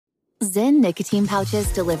Zyn nicotine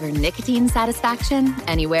pouches deliver nicotine satisfaction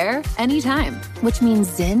anywhere, anytime, which means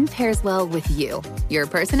Zyn pairs well with you, your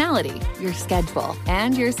personality, your schedule,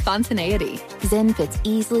 and your spontaneity. Zyn fits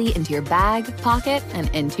easily into your bag, pocket, and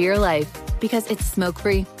into your life because it's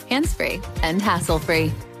smoke-free, hands-free, and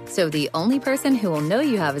hassle-free. So the only person who will know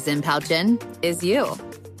you have a Zyn pouch in is you.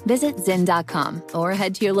 Visit Zyn.com or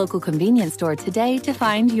head to your local convenience store today to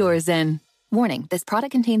find your Zyn. Warning, this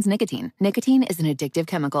product contains nicotine. Nicotine is an addictive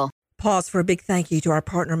chemical. Pause for a big thank you to our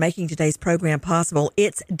partner making today's program possible.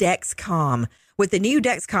 It's Dexcom. With the new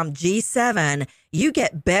Dexcom G7, you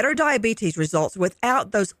get better diabetes results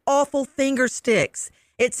without those awful finger sticks.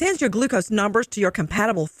 It sends your glucose numbers to your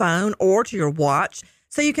compatible phone or to your watch,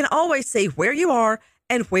 so you can always see where you are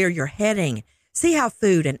and where you're heading. See how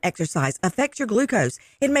food and exercise affect your glucose.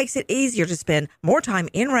 It makes it easier to spend more time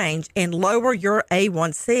in range and lower your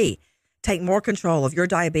A1C. Take more control of your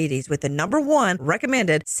diabetes with the #1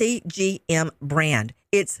 recommended CGM brand.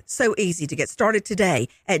 It's so easy to get started today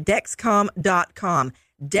at Dexcom.com.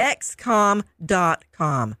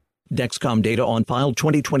 Dexcom.com. Dexcom data on file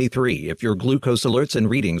 2023. If your glucose alerts and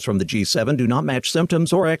readings from the G7 do not match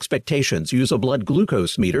symptoms or expectations, use a blood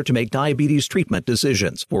glucose meter to make diabetes treatment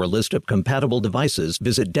decisions. For a list of compatible devices,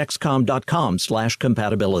 visit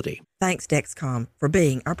Dexcom.com/compatibility. Thanks, Dexcom, for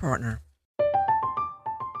being our partner.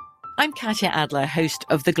 I'm Katya Adler, host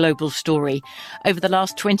of The Global Story. Over the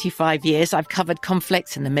last 25 years, I've covered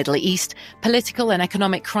conflicts in the Middle East, political and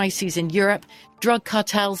economic crises in Europe, drug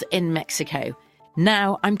cartels in Mexico.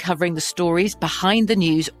 Now I'm covering the stories behind the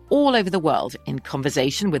news all over the world in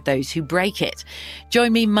conversation with those who break it.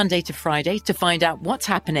 Join me Monday to Friday to find out what's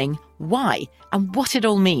happening, why, and what it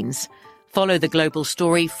all means. Follow The Global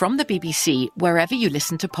Story from the BBC wherever you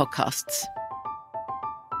listen to podcasts.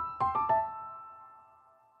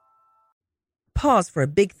 Pause for a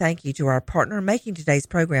big thank you to our partner making today's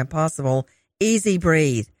program possible, Easy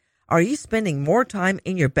Breathe. Are you spending more time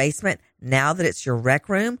in your basement now that it's your rec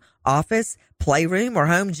room, office, playroom, or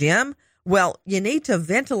home gym? Well, you need to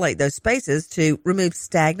ventilate those spaces to remove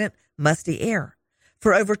stagnant, musty air.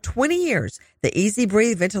 For over 20 years, the Easy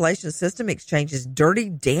Breathe ventilation system exchanges dirty,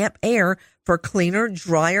 damp air for cleaner,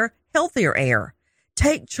 drier, healthier air.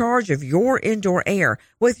 Take charge of your indoor air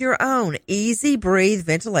with your own Easy Breathe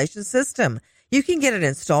ventilation system. You can get it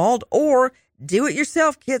installed or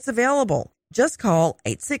do-it-yourself kits available. Just call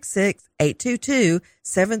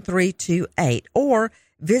 866-822-7328 or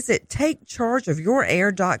visit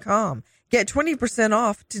TakeChargeOfYourAir.com. Get 20%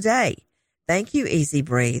 off today. Thank you, Easy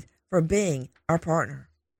Breathe, for being our partner.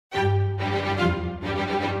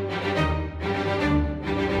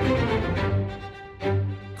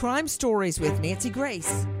 Crime Stories with Nancy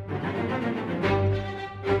Grace.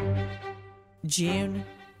 June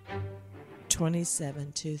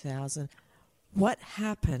 27, 2000. What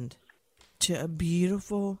happened to a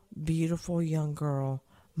beautiful, beautiful young girl,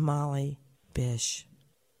 Molly Bish?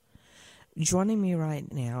 Joining me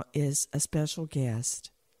right now is a special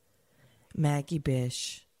guest, Maggie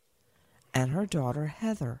Bish, and her daughter,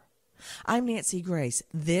 Heather. I'm Nancy Grace.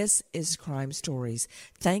 This is Crime Stories.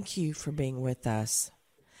 Thank you for being with us.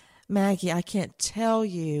 Maggie, I can't tell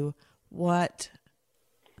you what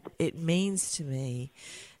it means to me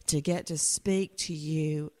to get to speak to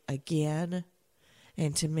you again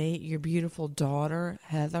and to meet your beautiful daughter,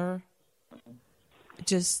 Heather.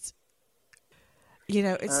 Just, you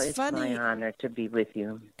know, it's funny. It's my honor to be with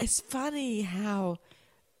you. It's funny how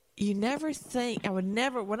you never think, when I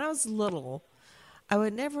was little, I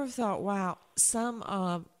would never have thought, wow, some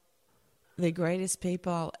of the greatest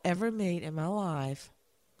people I'll ever meet in my life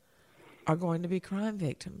are going to be crime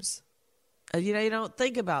victims. You know, you don't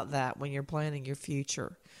think about that when you're planning your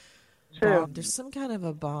future. True. There's some kind of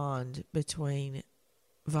a bond between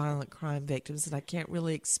violent crime victims, and I can't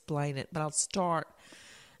really explain it, but I'll start,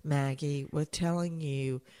 Maggie, with telling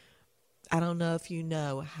you, I don't know if you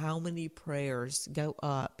know how many prayers go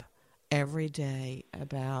up every day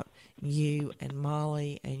about you and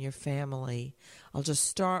Molly and your family. I'll just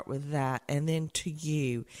start with that, and then to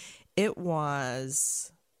you. It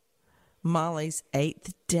was Molly's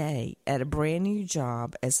 8th day at a brand new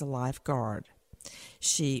job as a lifeguard.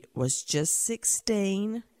 She was just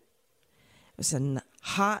 16. It was a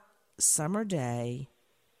hot summer day.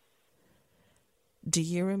 Do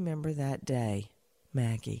you remember that day,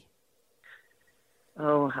 Maggie?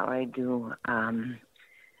 Oh, how I do.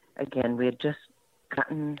 Again, we had just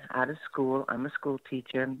gotten out of school. I'm a school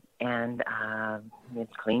teacher, and we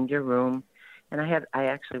had cleaned your room. And I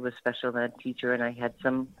actually was a special ed teacher, and I had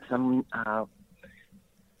some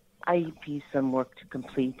IEP, some work to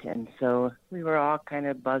complete, and so we were all kind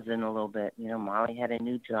of buzzing a little bit. You know, Molly had a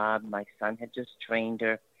new job. My son had just trained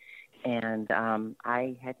her. And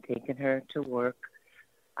I had taken her to work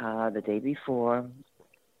the day before,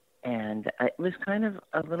 and it was kind of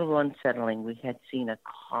a little unsettling. We had seen a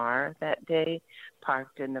car that day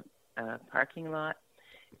parked in the parking lot,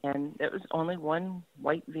 and there was only one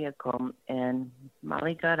white vehicle, and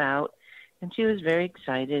Molly got out, and she was very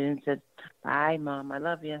excited and said, "Bye, Mom, I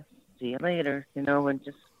love you. See you later," and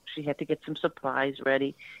just she had to get some supplies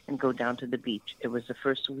ready and go down to the beach. It was the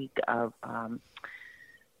first week of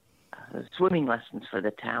swimming lessons for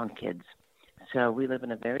the town kids. So we live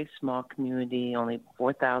in a very small community, only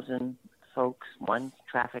 4,000 folks, one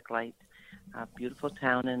traffic light, a beautiful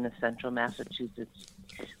town in the central Massachusetts.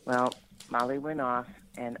 Well, Molly went off,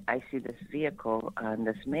 and I see this vehicle and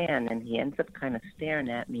this man, and he ends up kind of staring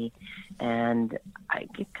at me, and I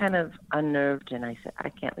get kind of unnerved, and I said, I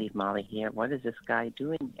can't leave Molly here. What is this guy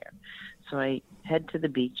doing here? So I head to the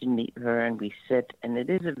beach and meet her, and we sit, and it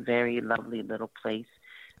is a very lovely little place.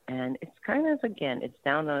 And it's kind of, again, it's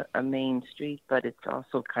down a main street, but it's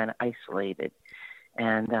also kind of isolated.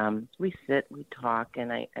 And we sit, we talk,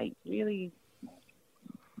 and I really,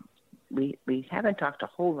 we haven't talked a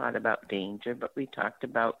whole lot about danger, but we talked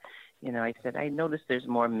about, I said, I noticed there's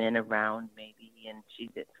more men around maybe. And she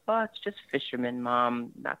said, oh, it's just fishermen,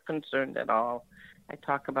 Mom, not concerned at all. I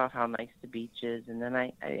talk about how nice the beach is. And then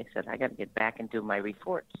I said, I got to get back and do my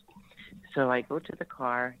reports. So I go to the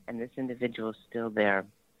car, and this individual is still there.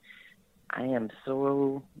 I am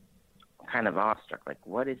so kind of awestruck. Like,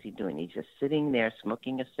 what is he doing? He's just sitting there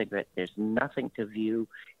smoking a cigarette. There's nothing to view.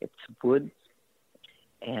 It's woods.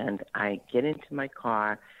 And I get into my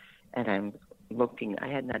car, and I'm looking. I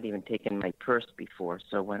had not even taken my purse before.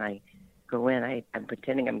 So when I go in, I'm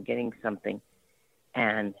pretending I'm getting something.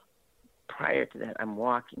 And prior to that, I'm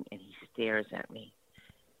walking, and he stares at me.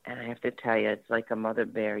 And I have to tell you, it's like a mother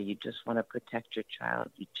bear. You just want to protect your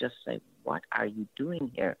child. You just say, what are you doing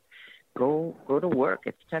here? Go to work.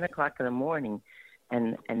 It's 10 o'clock in the morning.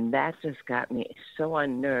 And that just got me so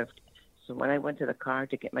unnerved. So when I went to the car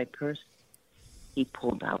to get my purse, he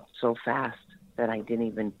pulled out so fast that I didn't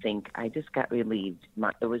even think. I just got relieved.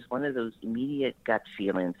 It was one of those immediate gut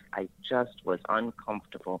feelings. I just was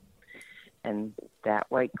uncomfortable. And that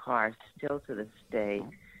white car, still to this day,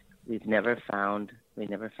 we never found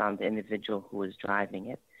the individual who was driving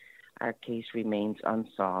it. Our case remains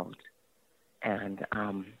unsolved. And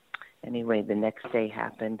anyway, the next day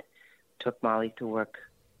happened, took Molly to work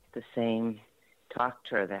the same, talked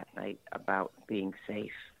to her that night about being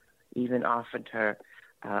safe, even offered her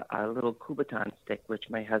a little Kubotan stick, which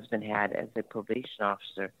my husband had as a probation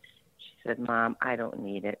officer. She said, Mom, I don't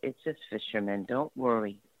need it. It's just fishermen. Don't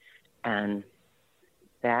worry. And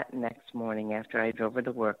that next morning after I drove her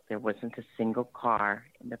to work, there wasn't a single car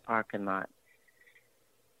in the parking lot.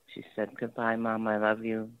 She said, goodbye, Mom, I love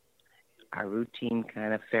you. Our routine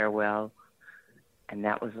kind of farewell. And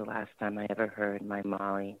that was the last time I ever heard my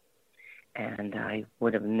Molly. And I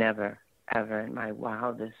would have never, ever in my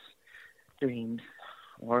wildest dreams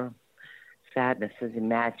or sadnesses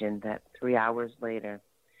imagined that 3 hours later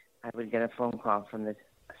I would get a phone call from the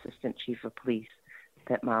assistant chief of police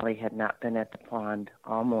that Molly had not been at the pond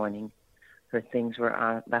all morning. Her things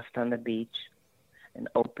were left on the beach, an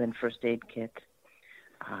open first aid kit,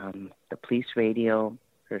 the police radio,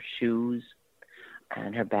 her shoes,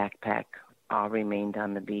 and her backpack all remained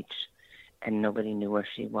on the beach, and nobody knew where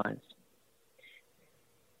she was.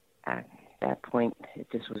 At that point,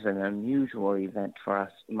 this was an unusual event for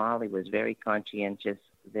us. Molly was very conscientious,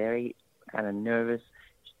 very kind of nervous.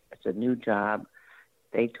 It's a new job.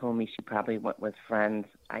 They told me she probably went with friends.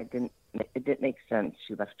 It didn't make sense.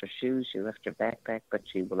 She left her shoes, she left her backpack, but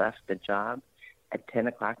she left the job at 10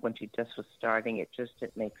 o'clock when she just was starting. It just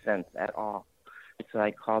didn't make sense at all. So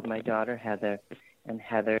I called my daughter, Heather, and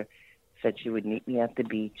Heather said she would meet me at the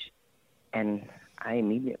beach. And I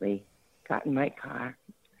immediately got in my car,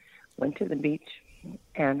 went to the beach,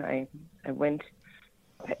 and I went.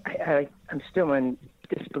 I'm still in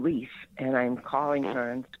disbelief, and I'm calling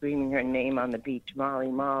her and screaming her name on the beach,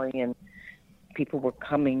 Molly, Molly, and people were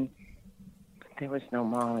coming, but there was no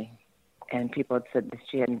Molly. And people had said that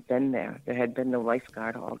she hadn't been there. There had been no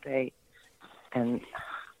lifeguard all day. And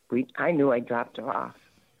I knew I dropped her off.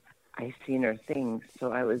 I seen her things,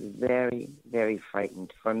 so I was very, very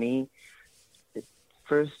frightened. For me, the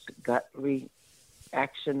first gut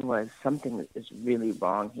reaction was something is really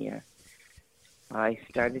wrong here. I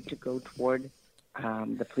started to go toward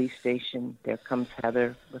the police station. There comes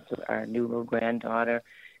Heather with our new little granddaughter,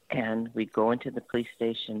 and we go into the police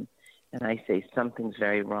station, and I say, something's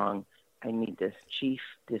very wrong. I need this chief,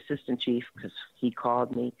 the assistant chief, because he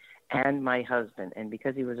called me, and my husband. And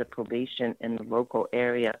because he was a probation in the local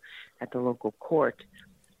area at the local court,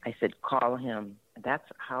 I said, call him. That's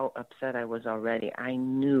how upset I was already. I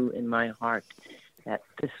knew in my heart that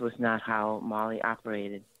this was not how Molly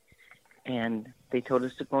operated. And they told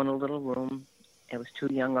us to go in a little room. It was 2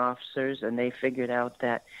 young officers, and they figured out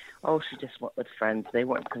that, she just went with friends. They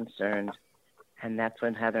weren't concerned. And that's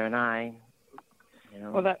when Heather and I,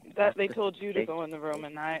 Well, that they told you to go in the room,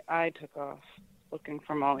 and I took off looking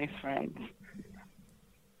for Molly's friends.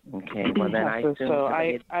 Okay, well, then I assumed... So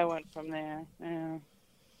I went from there, yeah.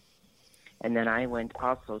 And then I went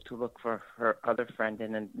also to look for her other friend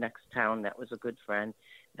in the next town that was a good friend,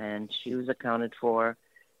 and she was accounted for.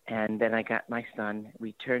 And then I got my son.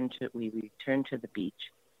 We returned to the beach,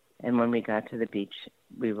 and when we got to the beach,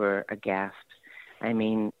 we were aghast. I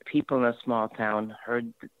mean, people in a small town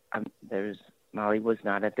heard Molly was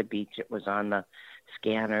not at the beach. It was on the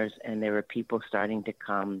scanners, and there were people starting to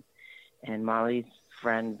come. And Molly's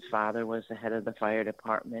friend's father was the head of the fire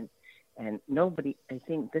department. And nobody, I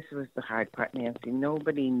think this was the hard part, Nancy,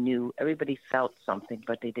 nobody knew. Everybody felt something,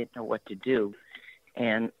 but they didn't know what to do.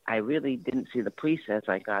 And I really didn't see the police as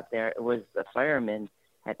I got there. It was the firemen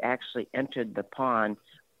had actually entered the pond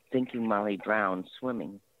thinking Molly drowned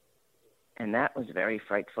swimming. And that was very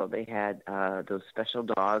frightful. They had those special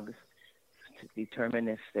dogs to determine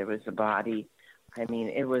if there was a body. I mean,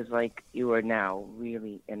 it was like you are now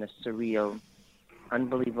really in a surreal,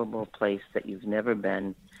 unbelievable place that you've never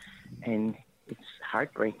been. And it's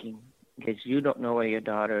heartbreaking because you don't know where your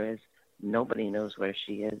daughter is. Nobody knows where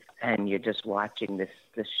she is. And you're just watching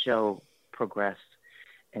this show progress.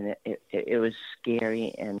 And it was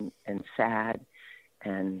scary and sad.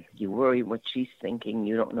 And you worry what she's thinking.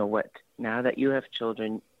 You don't know what. Now that you have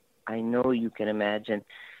children, I know you can imagine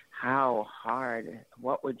how hard,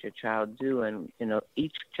 what would your child do? And,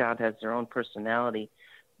 each child has their own personality.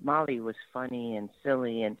 Molly was funny and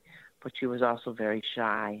silly, but she was also very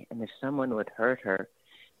shy. And if someone would hurt her,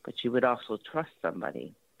 but she would also trust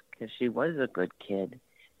somebody because she was a good kid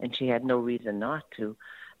and she had no reason not to.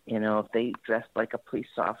 If they dressed like a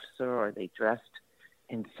police officer or they dressed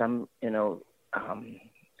in some,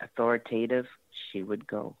 authoritative, she would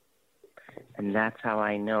go. And that's how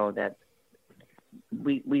I know that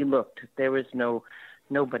we looked. There was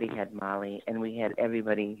nobody had Molly, and we had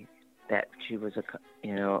everybody that she was,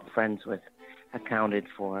 friends with accounted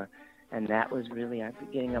for. And that was really our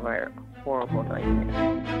beginning of our horrible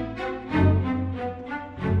nightmare.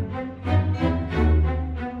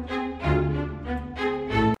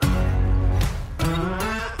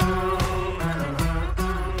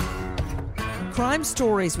 Crime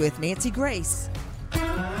Stories with Nancy Grace.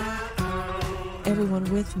 Everyone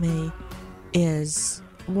with me is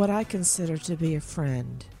what I consider to be a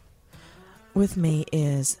friend. With me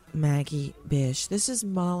is Maggie Bish. This is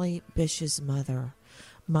Molly Bish's mother.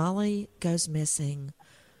 Molly goes missing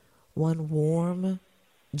one warm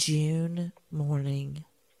June morning,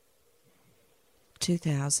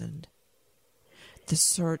 2000. The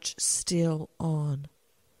search still on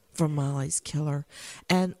for Molly's killer.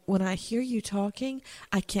 And when I hear you talking,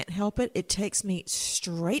 I can't help it. It takes me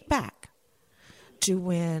straight back to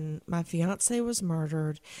when my fiance was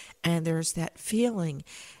murdered, and there's that feeling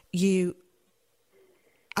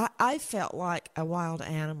I felt like a wild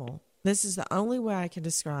animal. This is the only way I can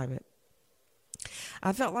describe it.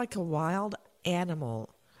 I felt like a wild animal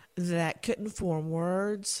that couldn't form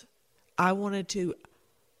words. I wanted to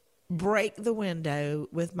break the window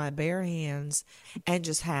with my bare hands and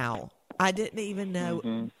just howl. I didn't even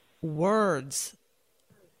know words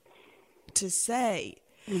to say.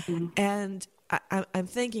 And I'm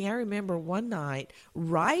thinking, I remember one night,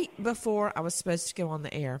 right before I was supposed to go on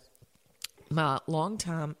the air, my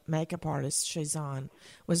longtime makeup artist, Shazan,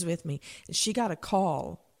 was with me. And she got a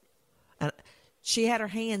call. And she had her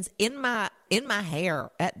hands in my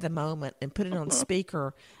hair at the moment and put it on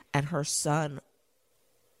speaker, and her son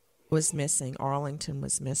was missing. Arlington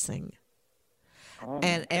was missing.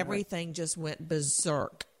 And everything just went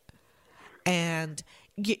berserk. And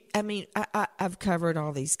I've covered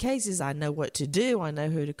all these cases. I know what to do. I know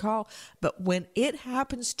who to call. But when it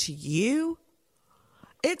happens to you,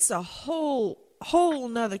 it's a whole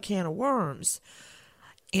nother can of worms.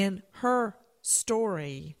 In her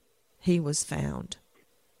story, he was found.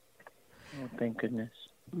 Oh, thank goodness.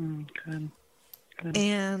 Good.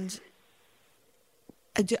 And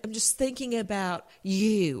I'm just thinking about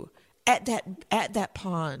you at that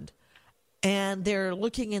pond, and they're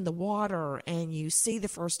looking in the water, and you see the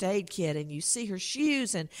first aid kit, and you see her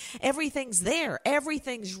shoes, and everything's there.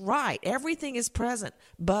 Everything's right. Everything is present.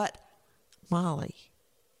 But Molly,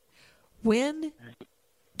 when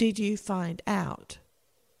did you find out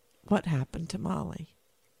what happened to Molly?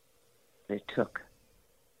 They took.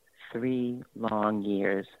 3 long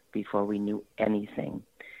years before we knew anything.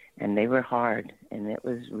 And they were hard, and it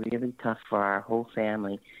was really tough for our whole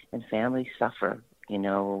family. And families suffer. You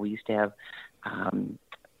know, we used to have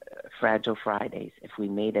Fragile Fridays if we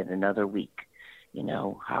made it another week. You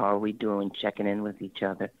know, how are we doing, checking in with each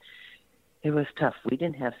other. It was tough. We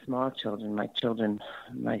didn't have small children. My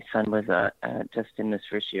son was just in his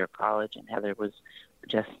first year of college, and Heather was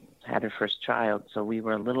just had her first child. So we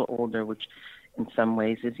were a little older, which in some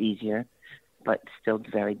ways is easier, but still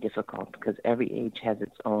very difficult because every age has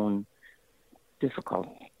its own difficult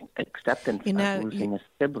acceptance of losing a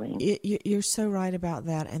sibling. You're so right about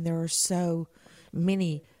that, and there are so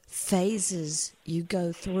many phases you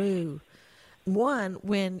go through. One,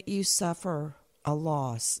 when you suffer a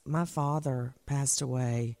loss. My father passed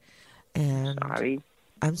away, and Sorry.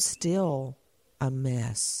 I'm still a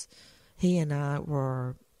mess. He and I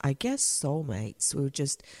were, I guess, soulmates. We were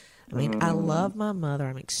just, I mean, I love my mother.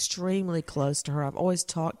 I'm extremely close to her. I've always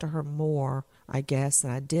talked to her more, I guess,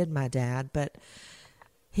 than I did my dad, but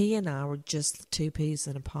he and I were just 2 peas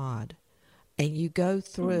in a pod. And you go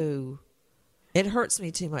through, it hurts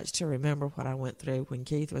me too much to remember what I went through when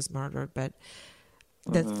Keith was murdered, but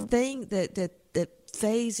the thing that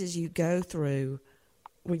phases you go through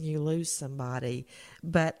when you lose somebody.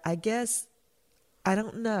 But I guess, I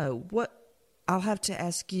don't know what, I'll have to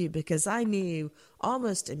ask you, because I knew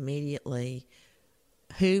almost immediately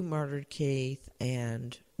who murdered Keith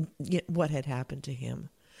and what had happened to him.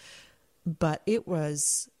 But it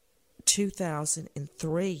was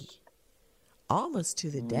 2003, almost to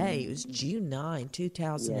the day. It was June 9,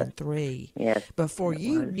 2003. Yes. Before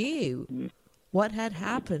you knew what had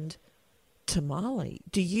happened to Molly.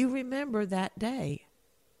 Do you remember that day?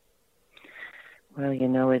 Well, you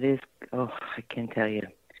know, it is, I can't tell you.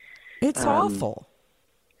 It's awful.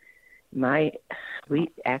 We had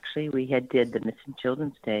did the Missing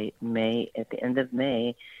Children's Day at the end of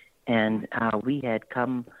May, and we had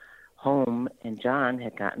come home, and John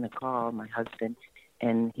had gotten a call, my husband,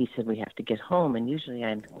 and he said, we have to get home. And usually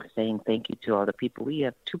I'm saying thank you to all the people. We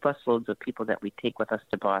have 2 busloads of people that we take with us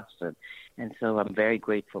to Boston. And so I'm very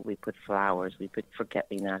grateful. We put flowers. We put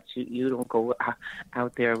forget-me-nots. You don't go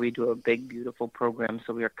out there. We do a big, beautiful program.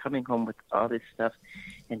 So we were coming home with all this stuff.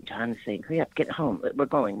 And John is saying, hurry up, get home. We're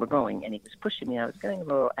going. And he was pushing me. I was getting a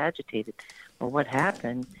little agitated. Well, what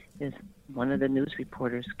happened is one of the news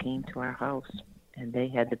reporters came to our house, and they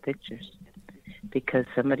had the pictures because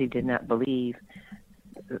somebody did not believe.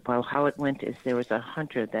 Well, how it went is there was a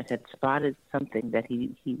hunter that had spotted something that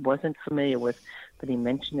he wasn't familiar with, but he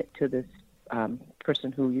mentioned it to this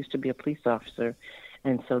person who used to be a police officer.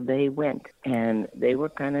 And so they went, and they were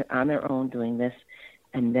kind of on their own doing this.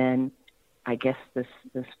 And then I guess this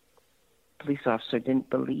police officer didn't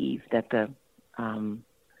believe that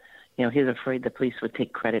he was afraid the police would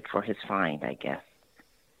take credit for his find, I guess.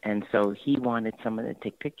 And so he wanted someone to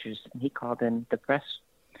take pictures, and he called in the press.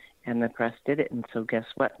 And the press did it, and so guess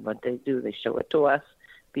what? What they do, they show it to us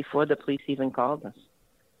before the police even called us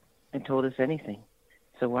and told us anything.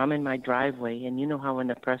 So I'm in my driveway, and you know how in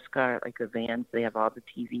the press car, like the vans, they have all the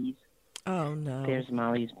TVs? Oh, no. There's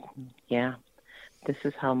Molly's, yeah. This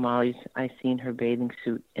is how Molly's, I seen her bathing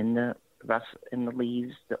suit in the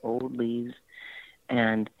leaves, the old leaves,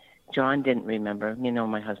 and John didn't remember. You know,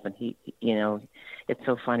 my husband, it's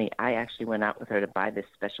so funny. I actually went out with her to buy this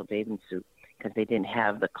special bathing suit, because they didn't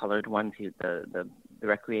have the colored ones. The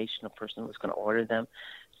recreational person was going to order them.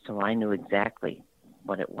 So I knew exactly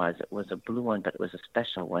what it was. It was a blue one, but it was a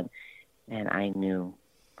special one. And I knew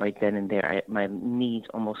right then and there. My knees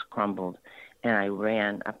almost crumbled. And I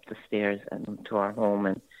ran up the stairs and to our home.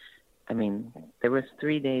 And, I mean, there was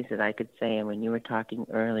 3 days that I could say, and when you were talking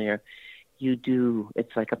earlier,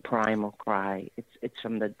 it's like a primal cry. It's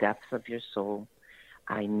from the depths of your soul.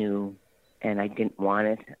 I knew. And I didn't want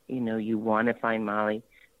it. You want to find Molly,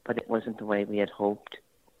 but it wasn't the way we had hoped,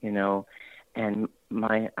 And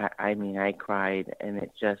I cried, and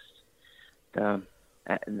it just,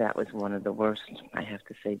 that was one of the worst, I have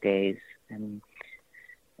to say, days. And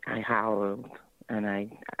I howled,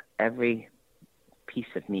 and every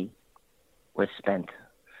piece of me was spent.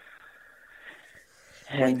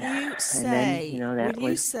 When you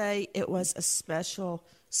say it was a special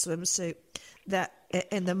swimsuit, that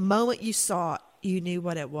in the moment you saw it, you knew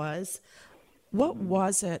what it was. What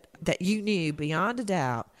was it that you knew beyond a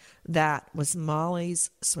doubt that was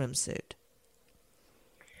Molly's swimsuit?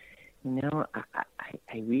 I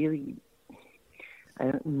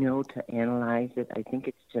don't know to analyze it. I think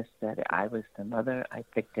it's just that I was the mother. I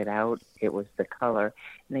picked it out. It was the color.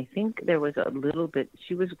 And I think there was a little bit,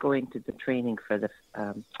 she was going to the training for the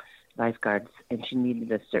lifeguards, and she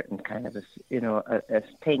needed a certain kind of a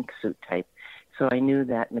tank suit type. So I knew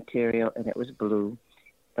that material, and it was blue,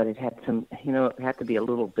 but it had some, it had to be a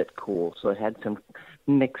little bit cool. So it had some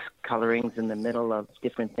mixed colorings in the middle of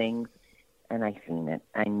different things, and I seen it.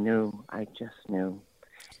 I just knew.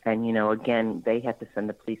 And, again, they had to send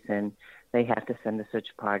the police in. They had to send a search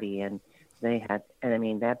party in.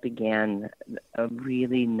 That began a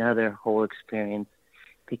really another whole experience,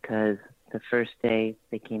 because the first day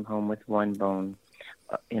they came home with one bone,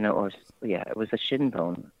 it was a shin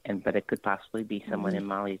bone, but it could possibly be someone in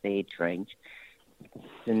Molly's age range.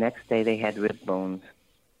 The next day they had rib bones,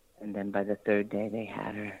 and then by the third day they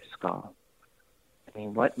had her skull. I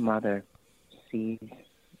mean, what mother sees?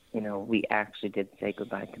 We actually did say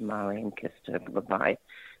goodbye to Molly and kissed her goodbye,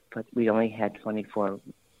 but we only had 24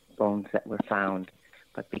 bones that were found.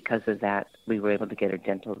 But because of that, we were able to get her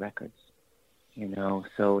dental records.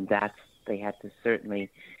 So they had to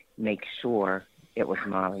certainly make sure it was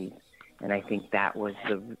Molly's. And I think that was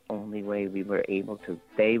the only way they were able to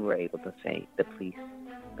say, the police,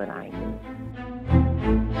 but I knew.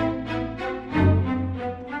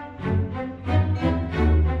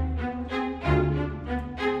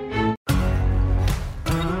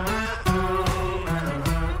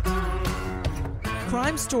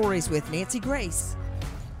 Crime Stories with Nancy Grace.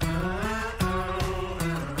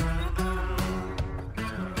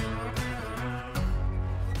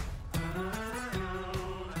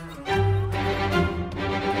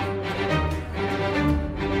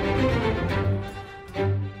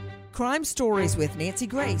 Crime Stories with Nancy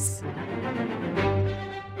Grace.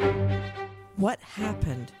 What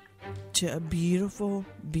happened to a beautiful,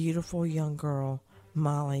 beautiful young girl,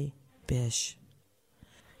 Molly Bish?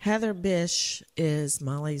 Heather Bish is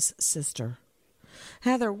Molly's sister.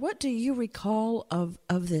 Heather, what do you recall of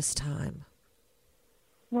this time?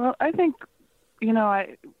 Well, I think,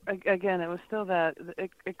 again, it was still that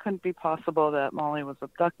it couldn't be possible that Molly was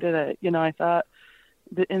abducted. I thought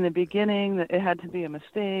in the beginning that it had to be a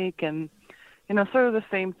mistake, and sort of the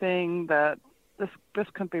same thing, that this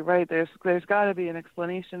couldn't be right. There's got to be an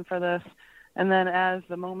explanation for this. And then as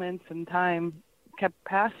the moments and time kept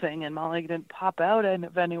passing and Molly didn't pop out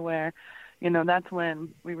of anywhere, that's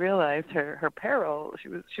when we realized her peril.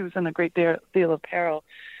 She was in a great deal of peril.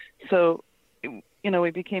 So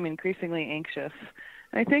we became increasingly anxious.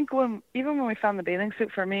 And I think even when we found the bathing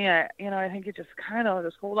suit, for me, I think you just kind of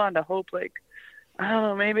just hold on to hope, like, I don't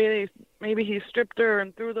know, maybe he stripped her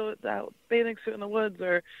and threw that bathing suit in the woods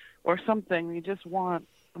or something. You just want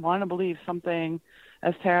to believe something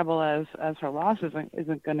as terrible as her loss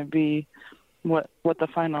isn't going to be what the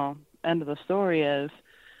final end of the story is.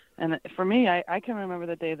 And for me, I can remember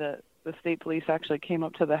the day that the state police actually came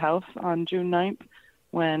up to the house on June 9th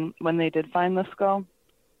when they did find the skull,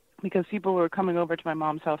 because people were coming over to my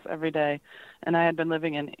mom's house every day, and I had been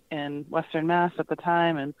living in Western Mass at the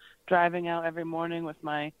time and driving out every morning with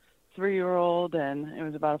my 3-year-old, and it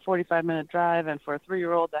was about a 45-minute drive, and for a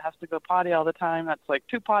 3-year-old that has to go potty all the time, that's like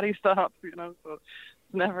 2 potty stops, so it's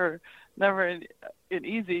never an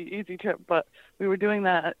easy trip, but we were doing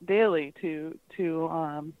that daily to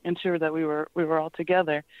ensure that we were all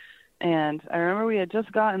together. And I remember we had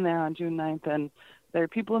just gotten there on June 9th, and there were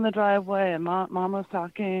people in the driveway, and Mom was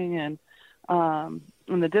talking, and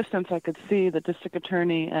in the distance I could see the district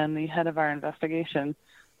attorney and the head of our investigation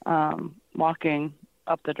walking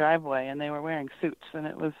up the driveway, and they were wearing suits, and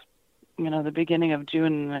it was the beginning of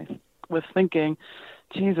June, and I was thinking,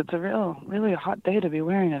 geez, it's a really hot day to be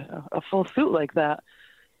wearing a full suit like that.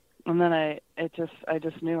 And then I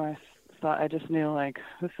just knew like,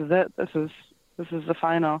 this is it. This is the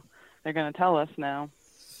final. They're going to tell us now.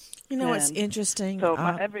 It's interesting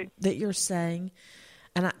that you're saying,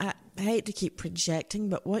 and I hate to keep projecting,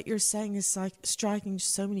 but what you're saying is like striking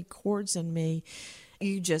so many chords in me.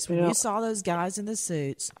 When you saw those guys in the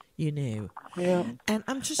suits, you knew. Yeah. And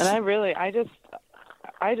I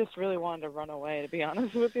just really wanted to run away, to be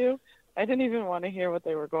honest with you. I didn't even want to hear what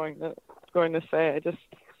they were going to say. I just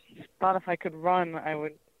thought if I could run, I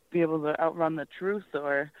would be able to outrun the truth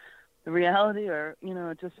or the reality, or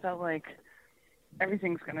it just felt like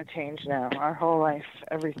everything's going to change now. Our whole life,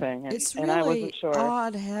 everything. It's really I wasn't sure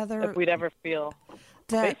odd, Heather, if we'd ever feel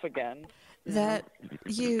safe again. That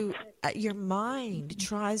your mind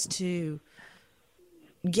tries to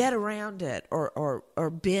get around it or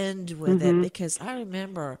bend with it, because I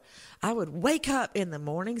remember I would wake up in the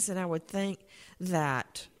mornings and I would think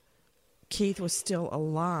that Keith was still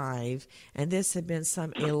alive and this had been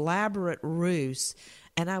some elaborate ruse,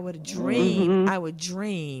 and I would dream,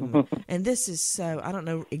 and this is so, I don't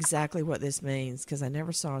know exactly what this means because I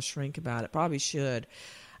never saw a shrink about it, probably should.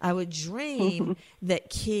 I would dream that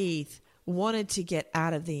Keith wanted to get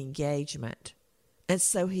out of the engagement. And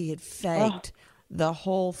so he had faked the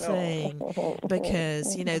whole thing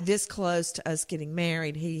because, you know, this close to us getting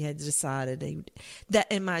married, he had decided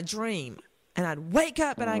that in my dream. And I'd wake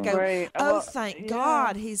up and I'd go, thank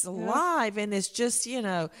God he's alive. And it's just, you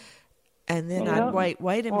know, and then I'd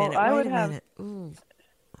wait a minute. Ooh.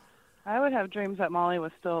 I would have dreams that Molly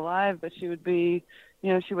was still alive, but she would be,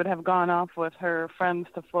 you know, she would have gone off with her friends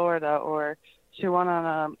to Florida, or she went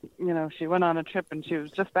on a trip and she was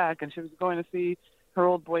just back and she was going to see her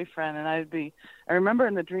old boyfriend. And I remember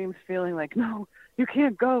in the dreams feeling like, no, you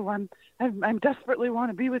can't go. I'm desperately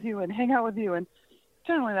want to be with you and hang out with you. And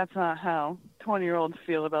generally that's not how 20-year-olds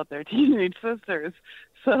feel about their teenage sisters.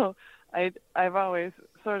 So I've always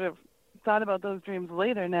sort of thought about those dreams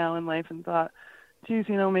later now in life and thought, geez,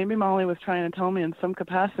 you know, maybe Molly was trying to tell me in some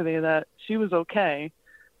capacity that she was okay,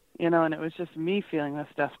 you know, and it was just me feeling this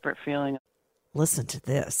desperate feeling. Listen to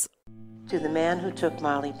this. To the man who took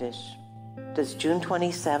Molly Bish, does June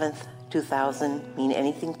 27th, 2000 mean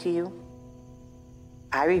anything to you?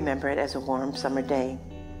 I remember it as a warm summer day.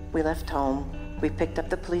 We left home, we picked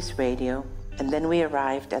up the police radio, and then we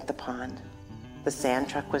arrived at the pond. The sand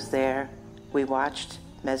truck was there. We watched,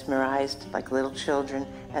 mesmerized like little children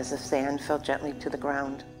as the sand fell gently to the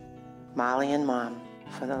ground. Molly and Mom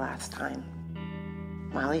for the last time.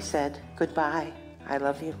 Molly said, "Goodbye, I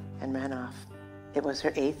love you," and ran off. It was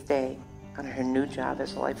her 8th day on her new job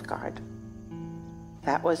as a lifeguard.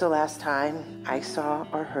 That was the last time I saw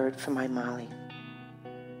or heard from my Molly.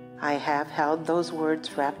 I have held those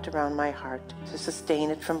words wrapped around my heart to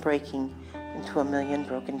sustain it from breaking into a million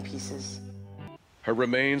broken pieces. Her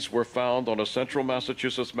remains were found on a central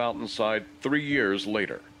Massachusetts mountainside 3 years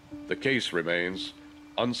later. The case remains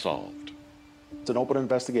unsolved. It's an open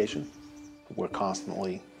investigation. We're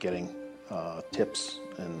constantly getting tips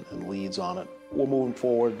and leads on it. We're moving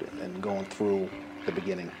forward and going through the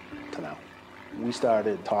beginning to now. We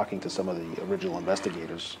started talking to some of the original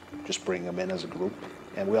investigators, just bringing them in as a group.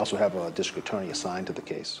 And we also have a district attorney assigned to the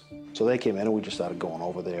case. So they came in and we just started going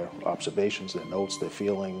over their observations, their notes, their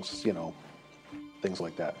feelings, you know, things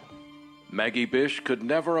like that. Maggie Bish could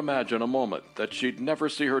never imagine a moment that she'd never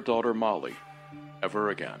see her daughter Molly ever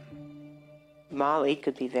again. Molly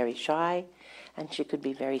could be very shy and she could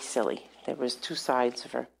be very silly. There was two sides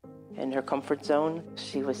of her. In her comfort zone,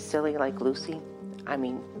 she was silly like Lucy. I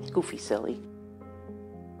mean, goofy silly.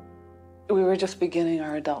 We were just beginning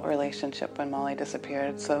our adult relationship when Molly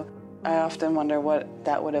disappeared, so I often wonder what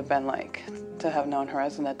that would have been like to have known her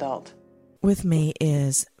as an adult. With me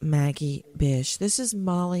is Maggie Bish. This is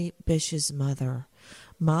Molly Bish's mother.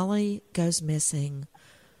 Molly goes missing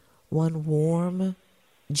one warm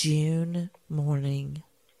June morning,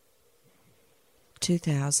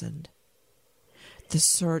 2000. The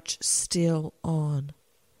search still on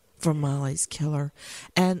for Molly's killer.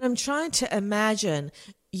 And I'm trying to imagine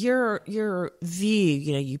your view.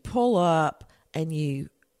 You know, you pull up and you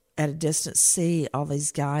at a distance see all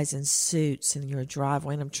these guys in suits in your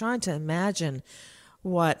driveway, and I'm trying to imagine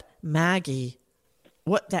what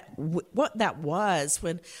that was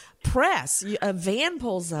when a van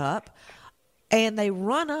pulls up and they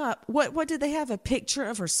run up. What did they have, a picture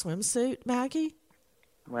of her swimsuit, Maggie?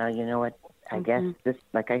 Well, you know what? I guess this,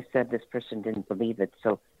 like I said, this person didn't believe it.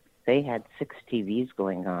 So they had 6 TVs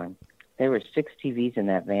going on. There were 6 TVs in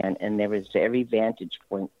that van, and there was every vantage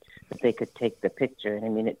point that they could take the picture. And I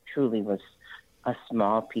mean, it truly was a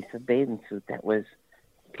small piece of bathing suit that was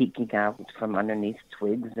peeking out from underneath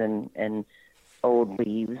twigs and old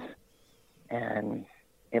leaves. And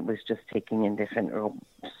it was just taking in different,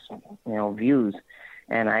 views.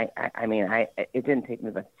 And it didn't take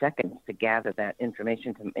me but seconds to gather that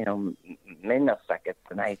information, milliseconds.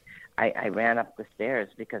 And I ran up the stairs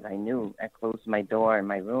because I knew. I closed my door in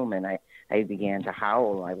my room and I began to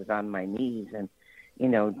howl. I was on my knees and,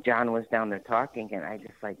 John was down there talking and I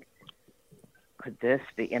just could this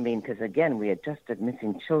be? I mean, because again, we had just had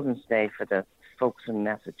Missing Children's Day for the folks in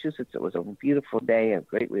Massachusetts. It was a beautiful day,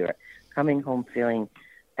 we were coming home feeling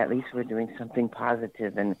at least we're doing something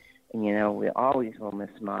positive and we always will miss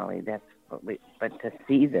Molly. But to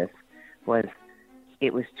see this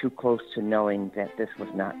it was too close to knowing that this was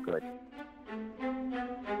not good.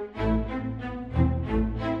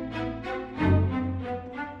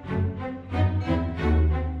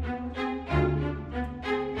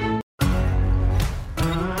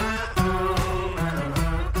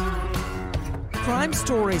 Crime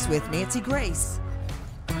Stories with Nancy Grace.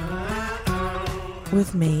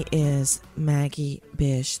 With me is Maggie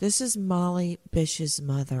Bish. This is Molly Bish's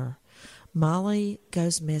mother. Molly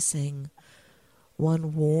goes missing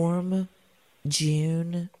one warm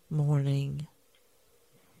June morning,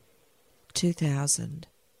 2000.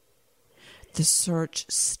 The search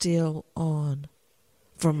still on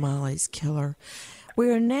for Molly's killer.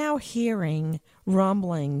 We are now hearing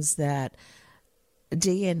rumblings that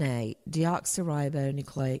DNA,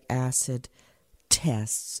 deoxyribonucleic acid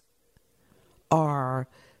tests, are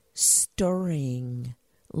stirring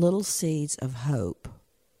little seeds of hope.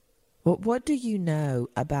 What do you know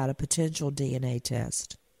about a potential DNA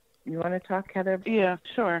test? You want to talk, Heather? Yeah,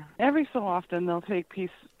 sure. Every so often they'll take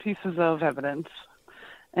pieces of evidence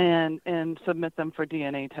and submit them for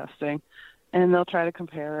DNA testing, and they'll try to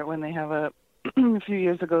compare it when they have a few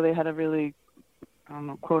years ago they had a really, I don't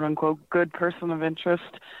know, quote unquote, good person of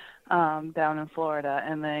interest down in Florida,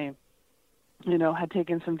 and they, had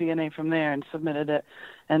taken some DNA from there and submitted it,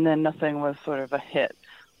 and then nothing was sort of a hit.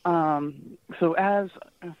 So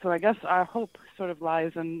I guess our hope sort of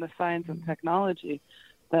lies in the science and technology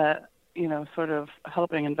that, sort of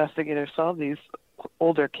helping investigators solve these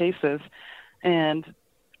older cases. And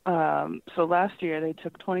so last year they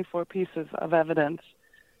took 24 pieces of evidence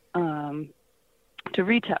to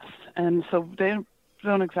retest. And so they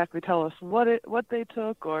don't exactly tell us what they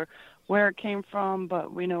took or where it came from,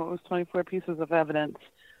 but we know it was 24 pieces of evidence.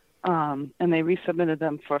 And they resubmitted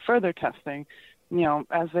them for further testing.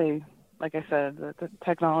 As they, like I said, the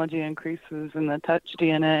technology increases and the touch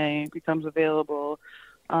DNA becomes available,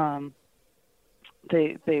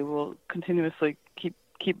 they will continuously keep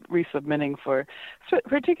resubmitting for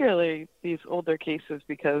particularly these older cases,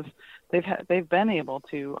 because they've been able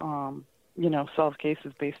to solve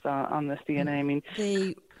cases based on this DNA. I mean,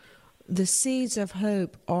 the seeds of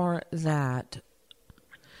hope are that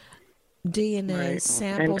DNA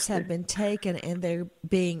samples have been taken and they're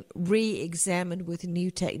being re-examined with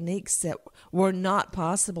new techniques that were not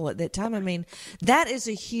possible at that time. I mean, that is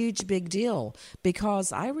a huge big deal,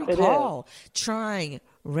 because I recall trying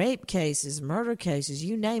rape cases, murder cases,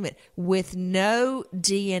 you name it, with no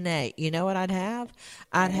DNA. You know what I'd have?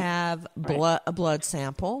 I'd have a blood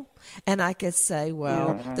sample, and I could say,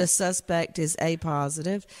 well, the suspect is A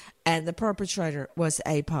positive and the perpetrator was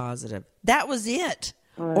A positive. That was it.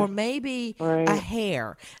 Or maybe a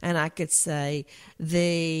hair, and I could say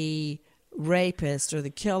the rapist or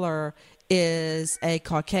the killer is a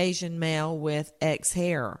Caucasian male with X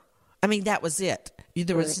hair. I mean, that was it.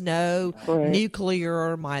 There was no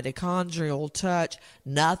nuclear or mitochondrial touch,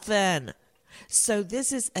 nothing. So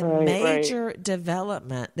this is a major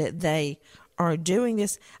development that they are doing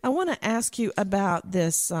this. I want to ask you about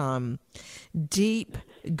this deep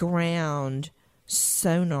ground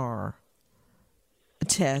sonar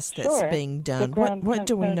test that's being done. What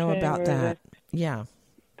do we know about that? Yeah.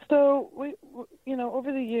 So we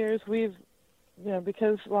over the years we've,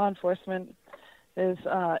 because law enforcement is,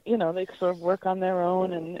 they sort of work on their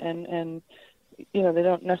own and they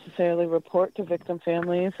don't necessarily report to victim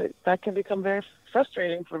families. That can become very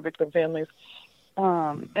frustrating for victim families.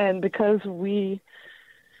 And because we,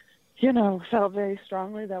 felt very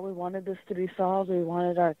strongly that we wanted this to be solved. We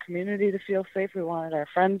wanted our community to feel safe. We wanted our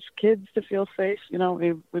friends' kids to feel safe.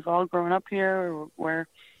 We've all grown up here. We're,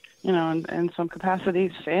 in some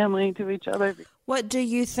capacities, family to each other. What do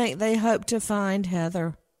you think they hope to find,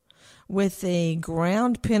 Heather, with the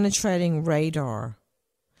ground-penetrating radar?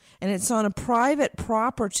 And it's on a private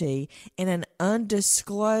property in an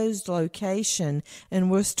undisclosed location in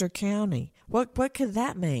Worcester County. What could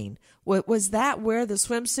that mean? Was that where the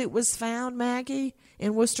swimsuit was found, Maggie,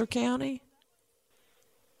 in Worcester County?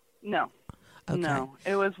 No. Okay. No.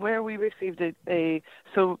 It was where we received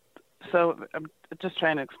so I'm just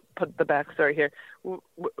trying to put the backstory here.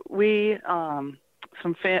 We,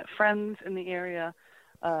 some friends in the area,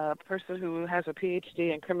 a person who has a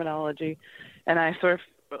PhD in criminology, and I sort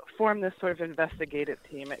of formed this sort of investigative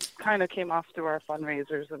team. It kind of came off through our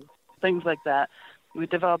fundraisers and things like that. We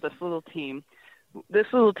developed this little team. This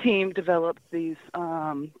little team developed these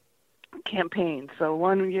campaigns. So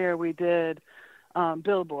one year we did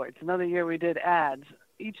billboards. Another year we did ads.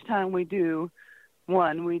 Each time we do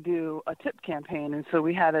one, we do a tip campaign. And so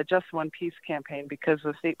we had a Just One Piece campaign, because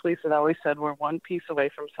the state police had always said we're one piece away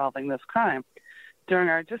from solving this crime. During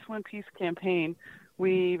our Just One Piece campaign,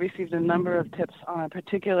 we received a number of tips on a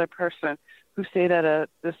particular person who stayed at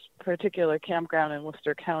this particular campground in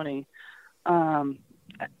Worcester County.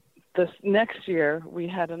 This next year, we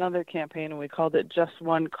had another campaign, and we called it Just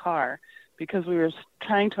One Car, because we were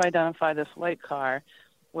trying to identify this white car.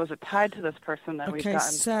 Was it tied to this person that we've gotten? Okay,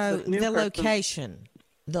 so the location.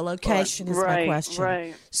 The location is my question.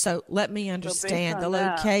 Right. So let me understand. The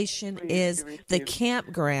location is the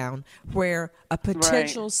campground where a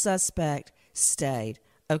potential suspect stayed.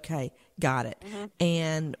 Okay, got it.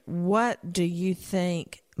 And what do you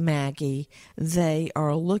think, Maggie, they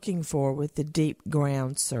are looking for with the deep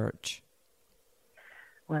ground search?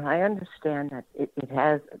 Well, I understand that it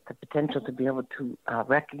has the potential to be able to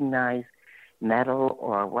recognize metal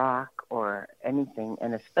or rock or anything,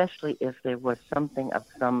 and especially if there was something of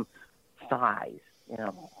some size.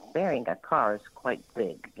 Burying a car is quite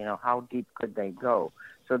big. How deep could they go?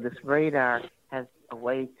 So this radar has a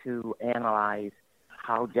way to analyze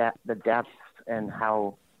how the depth and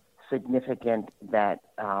how significant that,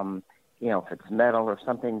 if it's metal or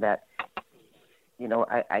something that,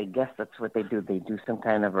 I guess that's what they do. They do some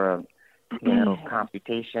kind of a,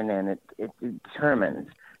 computation, and it determines.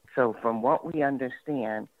 So from what we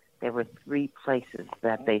understand, there were 3 places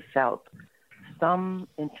that they felt some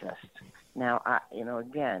interest. Now,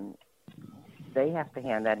 again, they have to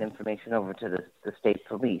hand that information over to the state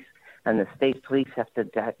police, and the state police have to,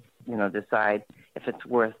 decide if it's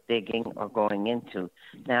worth digging or going into.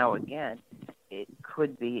 Now, again, it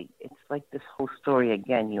could be, it's like this whole story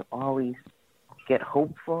again. You always get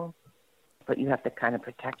hopeful, but you have to kind of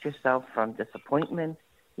protect yourself from disappointment.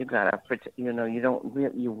 You gotta, you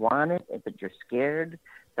want it, but you're scared.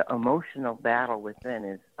 The emotional battle within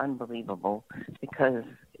is unbelievable because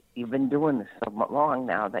you've been doing this so long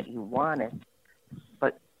now that you want it,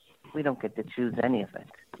 but we don't get to choose any of it,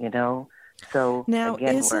 So now,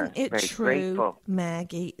 again, isn't we're it very true, grateful.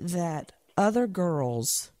 Maggie, that other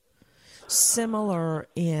girls similar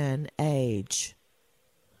in age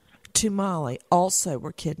to Molly also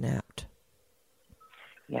were kidnapped?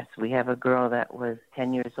 Yes, we have a girl that was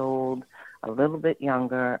 10 years old, a little bit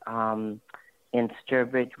younger, in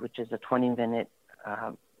Sturbridge, which is a 20-minute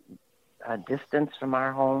distance from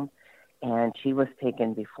our home, and she was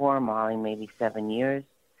taken before Molly, maybe 7 years.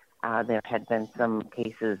 There had been some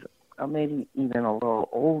cases, maybe even a little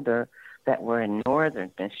older, that were in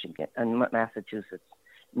northern Michigan and Massachusetts,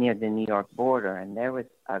 near the New York border, and there was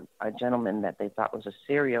a gentleman that they thought was a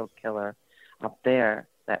serial killer up there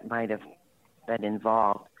that might have been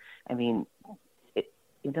involved. I mean, it's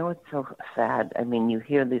so sad. I mean, you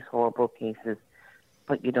hear these horrible cases,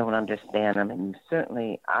 but you don't understand them, and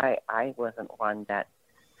certainly I wasn't one that,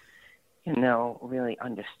 really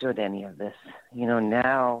understood any of this.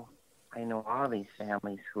 Now I know all these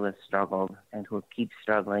families who have struggled and who keep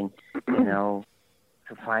struggling, to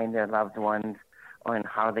find their loved ones or in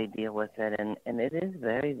how they deal with it. And it is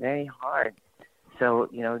very, very hard. So,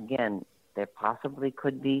 again, there possibly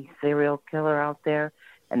could be serial killer out there.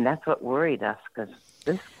 And that's what worried us, because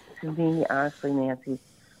this, to me, honestly, Nancy,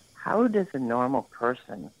 how does a normal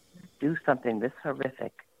person do something this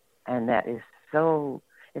horrific? And that is so,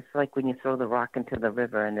 it's like when you throw the rock into the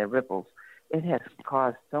river and there ripples. It has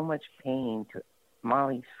caused so much pain to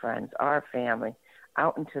Molly's friends, our family,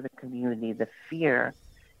 out into the community, the fear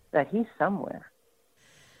that he's somewhere.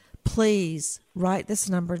 Please write this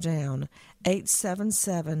number down,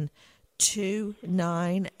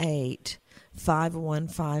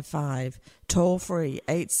 877-298-5155. Toll free,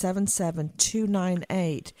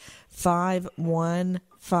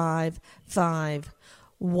 877-298-5155.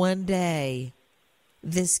 One day,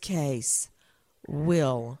 this case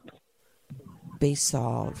will be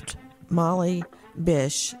solved. Molly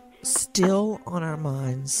Bish, still on our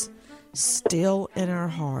minds, still in our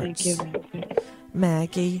hearts. Thank you.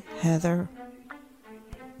 Maggie, Heather,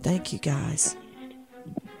 thank you guys.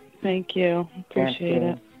 Thank you. Appreciate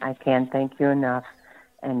it. I can't thank you enough.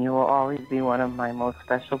 And you will always be one of my most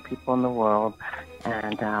special people in the world.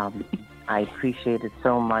 And I appreciate it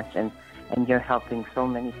so much. And you're helping so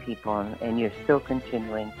many people, and you're still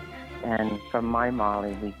continuing. And from my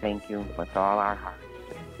Molly, we thank you with all our hearts.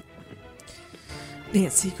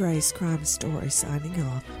 Nancy Grace, Crime Story, signing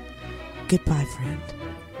off. Goodbye, friend.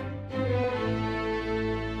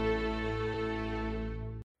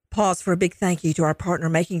 Pause for a big thank you to our partner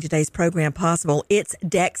making today's program possible. It's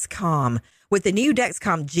Dexcom. With the new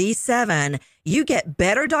Dexcom G7, you get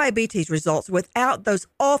better diabetes results without those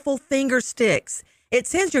awful finger sticks. It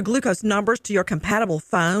sends your glucose numbers to your compatible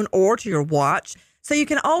phone or to your watch, so you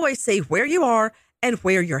can always see where you are and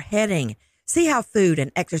where you're heading. See how food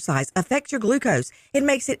and exercise affect your glucose. It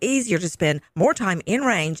makes it easier to spend more time in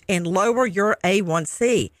range and lower your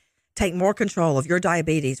A1C. Take more control of your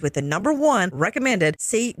diabetes with the #1 recommended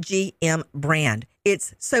CGM brand.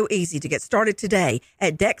 It's so easy to get started today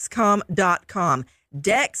at Dexcom.com.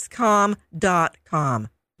 Dexcom.com.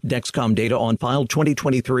 Dexcom data on file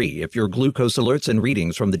 2023. If your glucose alerts and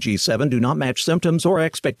readings from the G7 do not match symptoms or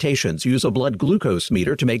expectations, use a blood glucose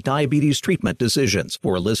meter to make diabetes treatment decisions.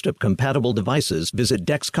 For a list of compatible devices, visit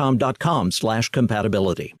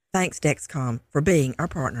Dexcom.com/compatibility. Thanks, Dexcom, for being our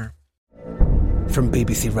partner. From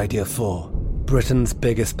BBC Radio 4, Britain's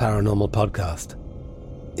biggest paranormal podcast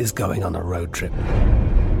is going on a road trip.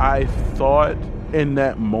 I thought in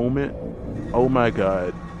that moment, oh my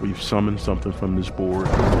God, we've summoned something from this board.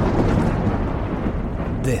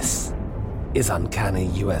 This is Uncanny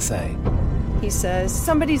USA. He says,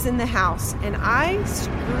 somebody's in the house, and I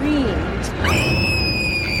screamed.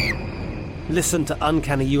 Listen to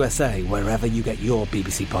Uncanny USA wherever you get your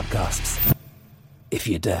BBC podcasts, if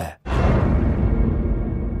you dare.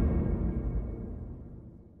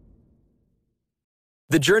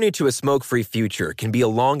 The journey to a smoke-free future can be a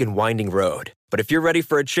long and winding road, but if you're ready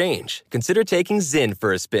for a change, consider taking Zyn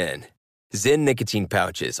for a spin. Zyn nicotine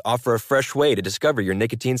pouches offer a fresh way to discover your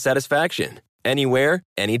nicotine satisfaction. Anywhere,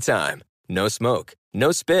 anytime. No smoke,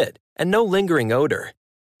 no spit, and no lingering odor.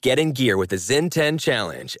 Get in gear with the Zyn 10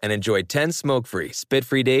 Challenge and enjoy 10 smoke-free,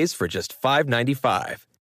 spit-free days for just $5.95.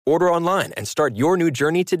 Order online and start your new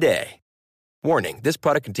journey today. Warning, this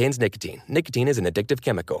product contains nicotine. Nicotine is an addictive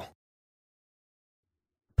chemical.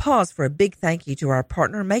 Pause for a big thank you to our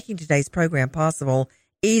partner making today's program possible,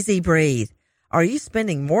 Easy Breathe. Are you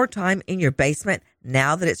spending more time in your basement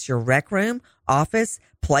now that it's your rec room, office,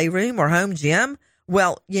 playroom, or home gym?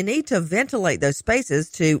 Well, you need to ventilate those spaces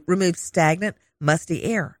to remove stagnant, musty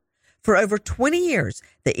air. For over 20 years,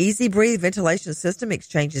 the Easy Breathe ventilation system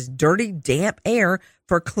exchanges dirty, damp air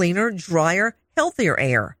for cleaner, drier, healthier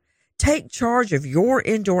air. Take charge of your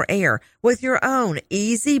indoor air with your own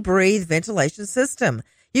Easy Breathe ventilation system.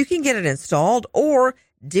 You can get it installed or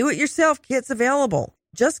do-it-yourself kits available.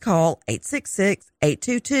 Just call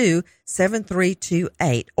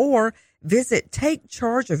 866-822-7328 or visit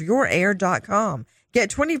TakeChargeOfYourAir.com. Get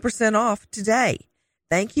 20% off today.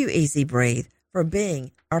 Thank you, Easy Breathe, for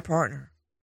being our partner.